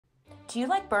Do you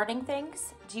like burning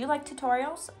things? Do you like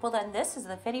tutorials? Well then this is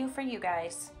the video for you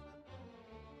guys.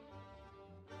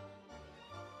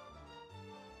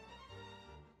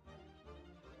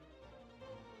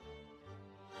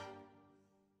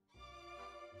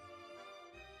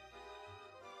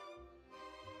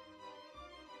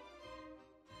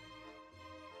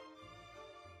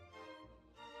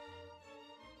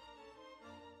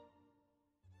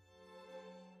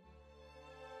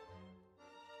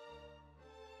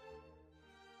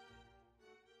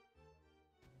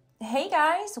 Hey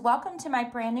guys, welcome to my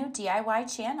brand new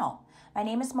DIY channel. My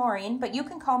name is Maureen, but you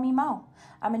can call me Mo.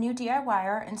 I'm a new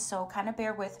DIYer, and so kind of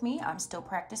bear with me. I'm still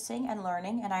practicing and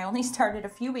learning, and I only started a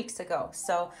few weeks ago,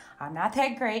 so I'm not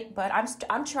that great, but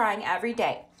I'm trying every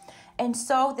day. And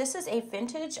so this is a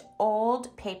vintage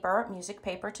old paper, music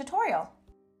paper tutorial.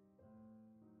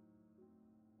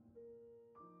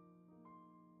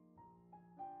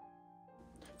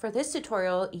 For this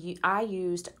tutorial, I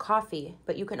used coffee,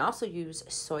 but you can also use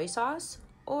soy sauce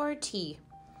or tea.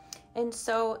 And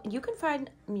so you can find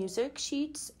music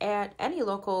sheets at any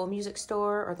local music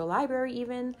store or the library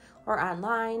even, or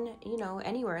online,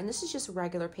 anywhere. And this is just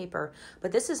regular paper,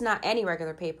 but this is not any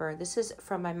regular paper. This is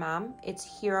from my mom.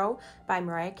 It's Hero by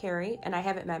Mariah Carey, and I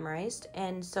have it memorized.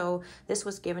 And so this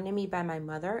was given to me by my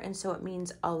mother, and so it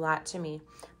means a lot to me.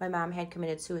 My mom had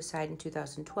committed suicide in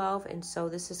 2012, and so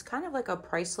this is kind of like a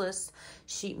priceless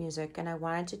sheet music, and I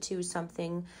wanted to do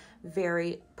something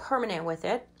very permanent with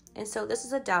it. And so this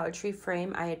is a Dollar Tree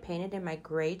frame I had painted in my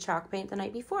gray chalk paint the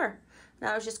night before. And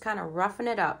I was just kind of roughing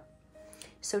it up.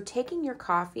 So taking your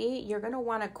coffee, you're going to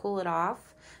want to cool it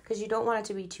off because you don't want it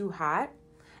to be too hot.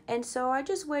 And so I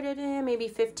just waited maybe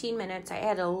 15 minutes. I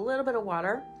added a little bit of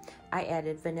water. I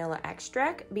added vanilla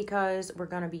extract because we're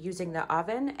going to be using the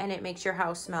oven and it makes your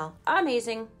house smell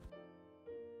amazing.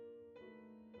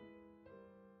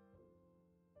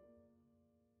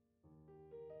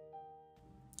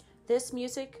 This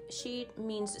music sheet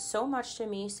means so much to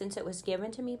me since it was given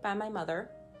to me by my mother,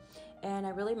 and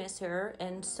I really miss her.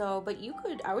 And so, but you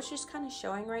could, I was just kind of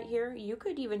showing right here, you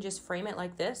could even just frame it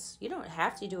like this. You don't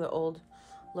have to do an old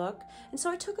look. And so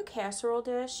I took a casserole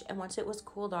dish, and once it was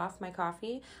cooled off my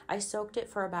coffee, I soaked it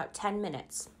for about 10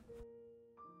 minutes.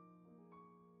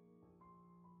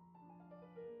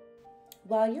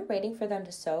 While you're waiting for them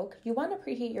to soak, you want to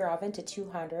preheat your oven to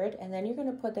 200, and then you're going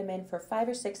to put them in for 5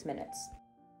 or 6 minutes.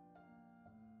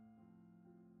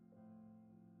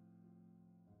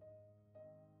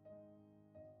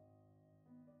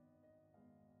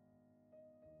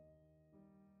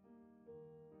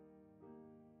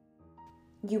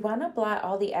 You want to blot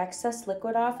all the excess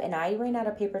liquid off, and I ran out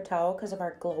of paper towel because of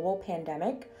our global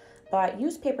pandemic, but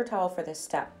use paper towel for this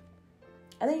step.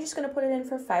 And then you're just going to put it in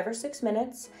for 5 or 6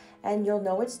 minutes, and you'll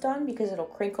know it's done because it'll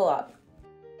crinkle up.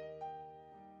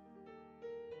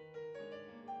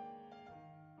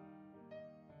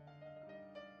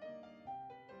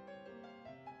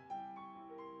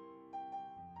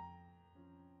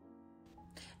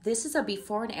 This is a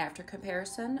before and after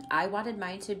comparison. I wanted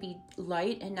mine to be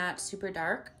light and not super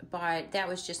dark, but that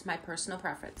was just my personal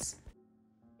preference.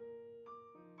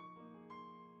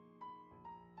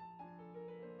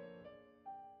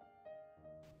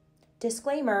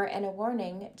 Disclaimer and a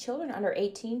warning, children under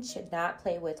 18 should not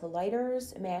play with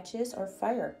lighters, matches, or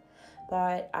fire.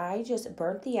 But I just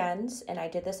burnt the ends, and I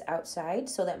did this outside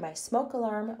so that my smoke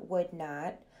alarm would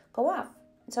not go off.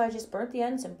 So I just burnt the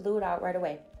ends and blew it out right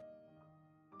away.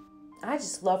 I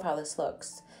just love how this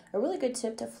looks. A really good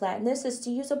tip to flatten this is to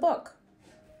use a book.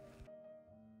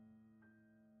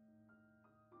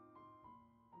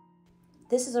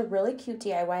 This is a really cute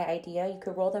DIY idea. You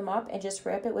could roll them up and just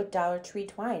wrap it with Dollar Tree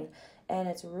twine. And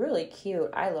it's really cute.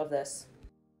 I love this.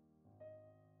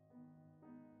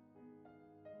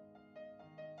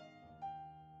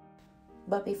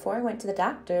 But before I went to the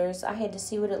doctor's, I had to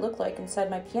see what it looked like inside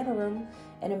my piano room,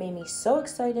 and it made me so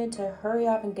excited to hurry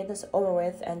up and get this over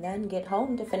with and then get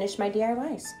home to finish my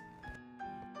DIYs.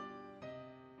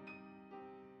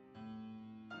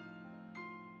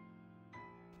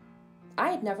 I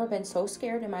had never been so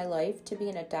scared in my life to be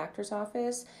in a doctor's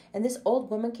office, and this old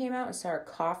woman came out and started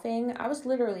coughing. I was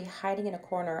literally hiding in a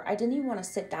corner. I didn't even want to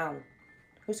sit down.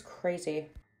 It was crazy.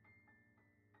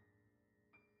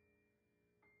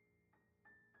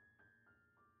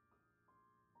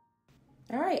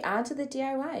 All right, on to the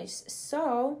DIYs.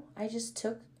 So I just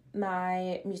took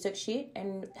my music sheet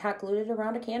and hot glued it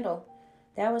around a candle.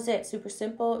 That was it. Super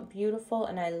simple, beautiful,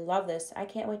 and I love this. I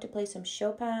can't wait to play some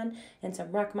Chopin and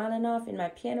some Rachmaninoff in my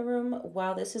piano room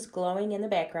while this is glowing in the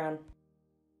background.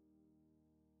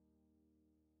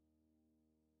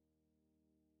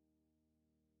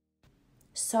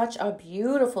 such a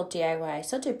beautiful DIY,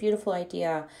 such a beautiful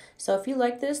idea. So if you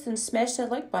like this, then smash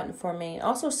that like button for me.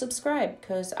 Also subscribe,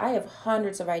 because I have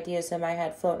hundreds of ideas in my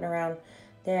head floating around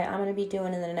that I'm going to be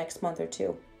doing in the next month or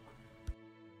two.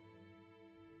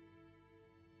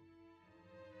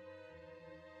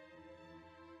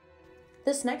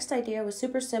 This next idea was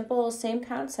super simple, same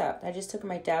concept. I just took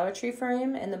my Dollar Tree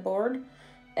frame and the board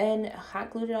and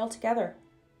hot glued it all together.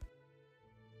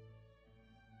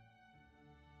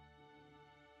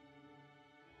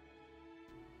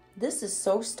 This is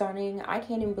so stunning. I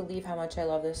can't even believe how much I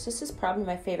love this. This is probably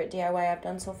my favorite DIY I've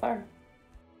done so far.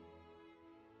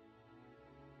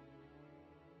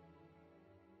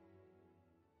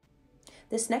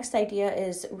 This next idea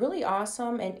is really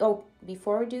awesome. And oh,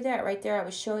 before we do that, right there, I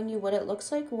was showing you what it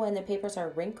looks like when the papers are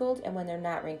wrinkled and when they're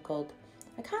not wrinkled.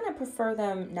 I kind of prefer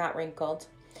them not wrinkled.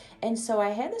 And so I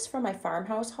had this from my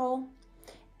farmhouse haul,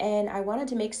 and I wanted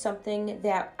to make something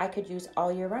that I could use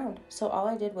all year round. So all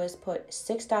I did was put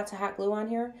 6 dots of hot glue on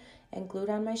here and glued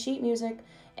on my sheet music,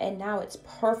 and now it's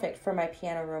perfect for my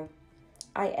piano room.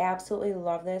 I absolutely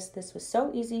love this. This was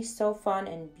so easy, so fun,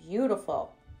 and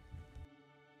beautiful.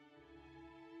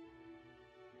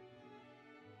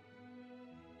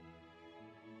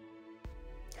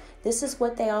 This is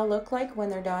what they all look like when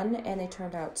they're done, and they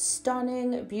turned out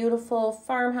stunning, beautiful,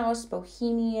 farmhouse,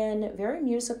 bohemian, very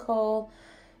musical,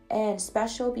 and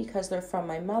special because they're from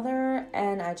my mother,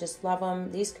 and I just love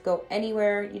them. These could go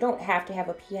anywhere. You don't have to have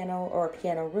a piano or a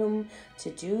piano room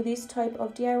to do these type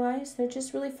of DIYs. They're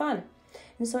just really fun.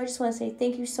 And so I just want to say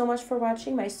thank you so much for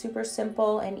watching my super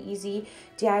simple and easy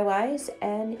DIYs.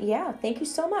 And yeah, thank you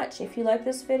so much. If you like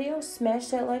this video, smash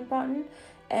that like button.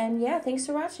 And yeah, thanks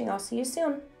for watching. I'll see you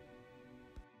soon.